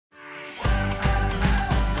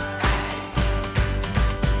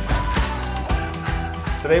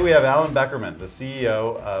Today we have Alan Bekerman, the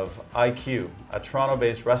CEO of IQ, a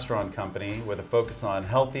Toronto-based restaurant company with a focus on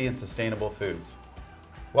healthy and sustainable foods.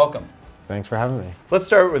 Welcome. Thanks for having me. Let's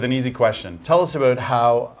start with an easy question. Tell us about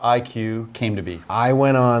how IQ came to be. I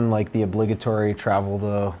went on like the obligatory travel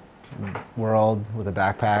the world with a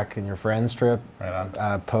backpack and your friends trip, Right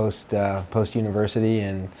on. post university,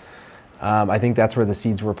 and I think that's where the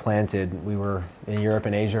seeds were planted. We were in Europe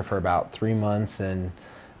and Asia for about 3 months, and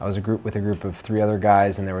I was with a group of 3 other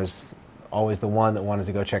guys, and there was always the one that wanted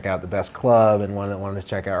to go check out the best club and one that wanted to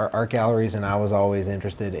check out our art galleries, and I was always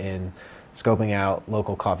interested in scoping out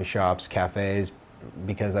local coffee shops, cafes,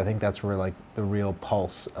 because I think that's where like the real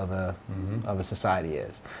pulse of a society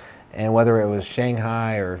is. And whether it was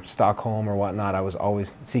Shanghai or Stockholm or whatnot, I was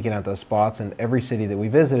always seeking out those spots. And every city that we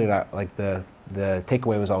visited, like the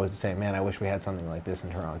takeaway was always the same. Man, I wish we had something like this in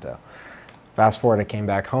Toronto. Fast forward, I came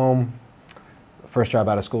back home. First job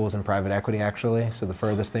out of school was in private equity, actually. So the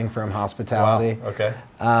furthest thing from hospitality. Wow. Okay.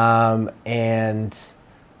 And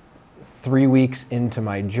 3 weeks into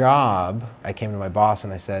my job, I came to my boss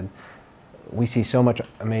and I said, "We see so much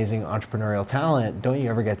amazing entrepreneurial talent. Don't you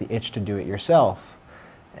ever get the itch to do it yourself?"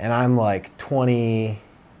 And I'm like 22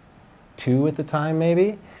 at the time,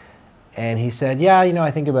 maybe. And he said, "Yeah, you know,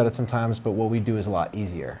 I think about it sometimes, but what we do is a lot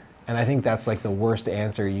easier." And I think that's like the worst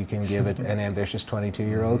answer you can give an ambitious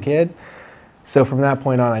 22-year-old kid. So from that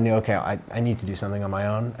point on, I knew, okay, I need to do something on my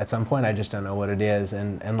own. At some point, I just don't know what it is.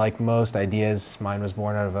 And like most ideas, mine was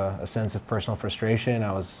born out of a sense of personal frustration.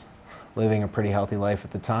 I was living a pretty healthy life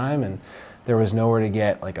at the time, and there was nowhere to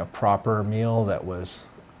get like a proper meal that was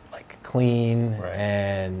like clean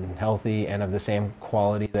and healthy and of the same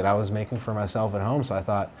quality that I was making for myself at home. So I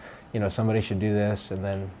thought, you know, somebody should do this. And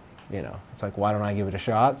then, you know, it's like, why don't I give it a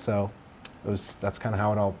shot? So that's kind of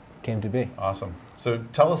how it all came to be. Awesome. So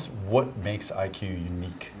tell us what makes IQ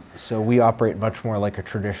unique. So we operate much more like a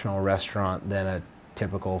traditional restaurant than a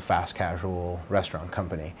typical fast casual restaurant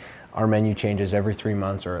company. Our menu changes every 3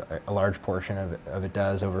 months, or a large portion of it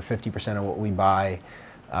does. Over 50% of what we buy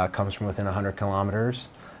comes from within 100 kilometers,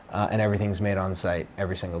 and everything's made on site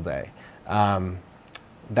every single day.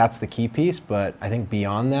 That's the key piece, but I think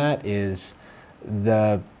beyond that is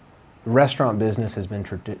the restaurant business has been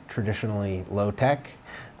traditionally low tech.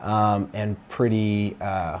 And pretty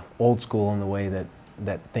old school in the way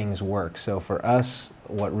that things work. So for us,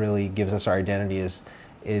 what really gives us our identity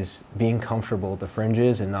is being comfortable at the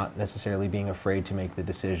fringes and not necessarily being afraid to make the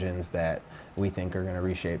decisions that we think are going to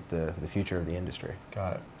reshape the future of the industry.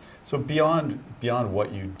 Got it. So beyond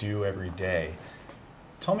what you do every day,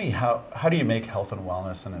 tell me how do you make health and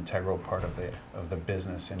wellness an integral part of the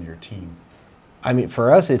business and your team? I mean,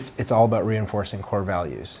 for us, it's all about reinforcing core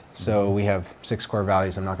values. So we have 6 core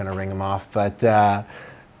values. I'm not going to ring them off, but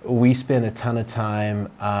we spend a ton of time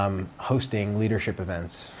hosting leadership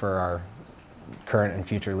events for our current and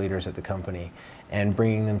future leaders at the company, and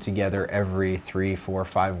bringing them together every 3, 4,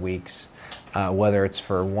 5 weeks, whether it's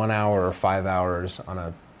for 1 hour or 5 hours on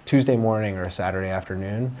a Tuesday morning or a Saturday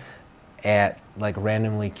afternoon, at like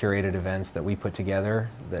randomly curated events that we put together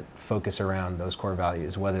that focus around those core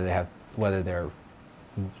values, whether they're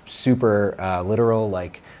super literal,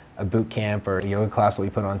 like a boot camp or a yoga class that we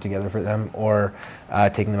put on together for them, or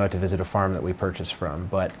taking them out to visit a farm that we purchased from.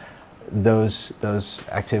 But those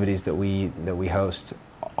activities that we host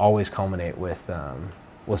always culminate with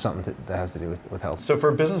something that has to do with health. So for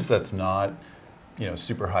a business that's not, you know,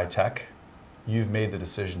 super high tech, you've made the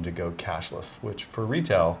decision to go cashless, which for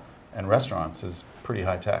retail and restaurants is pretty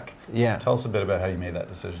high tech. Yeah. Tell us a bit about how you made that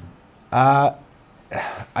decision.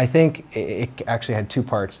 I think it actually had 2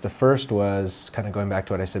 parts. The first was kind of going back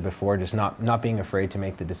to what I said before, just not being afraid to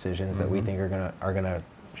make the decisions that we think are gonna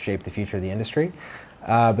shape the future of the industry.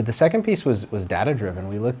 But the second piece was data driven.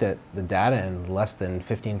 We looked at the data, and less than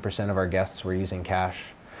 15% of our guests were using cash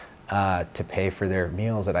to pay for their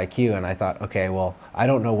meals at IQ. And I thought, okay, well, I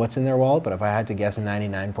don't know what's in their wallet, but if I had to guess,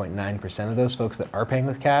 99.9% of those folks that are paying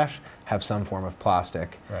with cash have some form of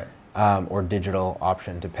plastic. Right. Or digital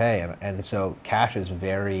option to pay, and so cash is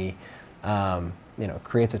very,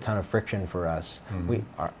 creates a ton of friction for us.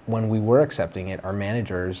 When we were accepting it, our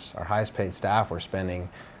managers, our highest paid staff, were spending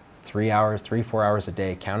 4 hours a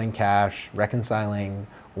day counting cash, reconciling,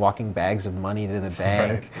 walking bags of money to the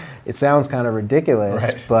bank. Right. It sounds kind of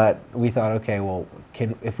ridiculous, but we thought, okay, well,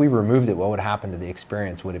 if we removed it, what would happen to the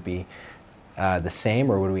experience? Would it be the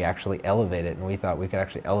same, or would we actually elevate it? And we thought we could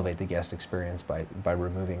actually elevate the guest experience by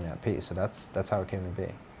removing that piece. So that's how it came to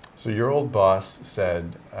be. So your old boss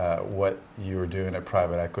said what you were doing at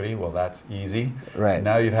private equity, well, that's easy. Right.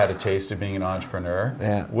 Now you've had a taste of being an entrepreneur.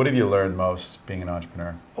 Yeah. What have you learned most being an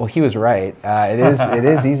entrepreneur? Well, he was right. It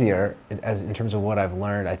is easier as in terms of what I've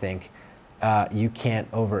learned. I think you can't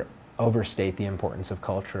overstate the importance of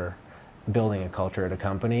culture, building a culture at a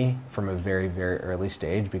company from a very, very early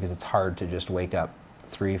stage, because it's hard to just wake up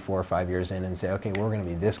 3, 4, 5 years in and say, okay, we're going to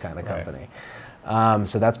be this kind of company. Right.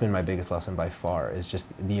 So that's been my biggest lesson by far, is just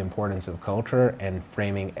the importance of culture and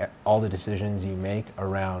framing all the decisions you make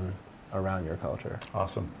around your culture.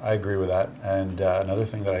 Awesome. I agree with that. And another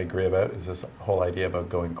thing that I agree about is this whole idea about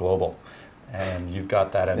going global. And you've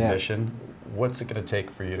got that ambition. Yeah. What's it going to take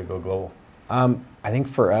for you to go global? I think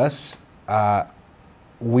for us,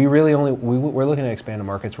 we're looking to expand to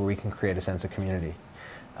markets where we can create a sense of community,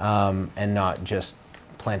 and not just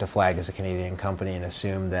plant a flag as a Canadian company and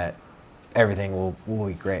assume that everything will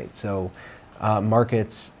be great. So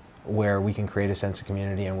markets where we can create a sense of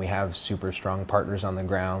community and we have super strong partners on the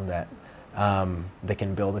ground that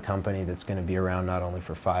can build a company that's going to be around not only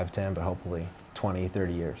for 5, 10, but hopefully 20,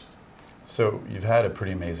 30 years. So you've had a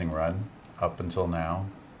pretty amazing run up until now,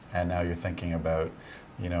 and now you're thinking about,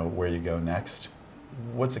 where you go next.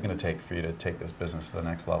 What's it going to take for you to take this business to the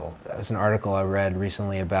next level? There's an article I read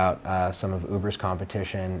recently about some of Uber's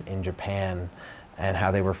competition in Japan, and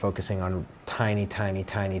how they were focusing on tiny, tiny,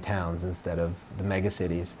 tiny towns instead of the mega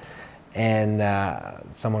cities. And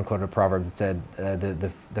someone quoted a proverb that said,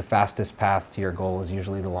 the fastest path to your goal is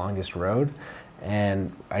usually the longest road.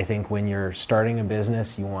 And I think when you're starting a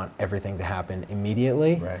business, you want everything to happen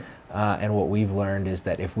immediately. Right. And what we've learned is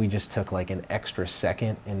that if we just took like an extra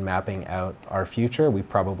second in mapping out our future, we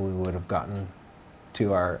probably would have gotten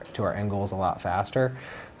to our end goals a lot faster.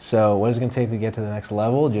 So what is it going to take to get to the next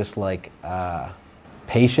level? Just like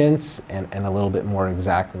patience and a little bit more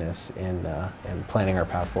exactness in planning our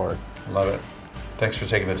path forward. Love it. Thanks for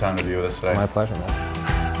taking the time to be with us today. My pleasure, man.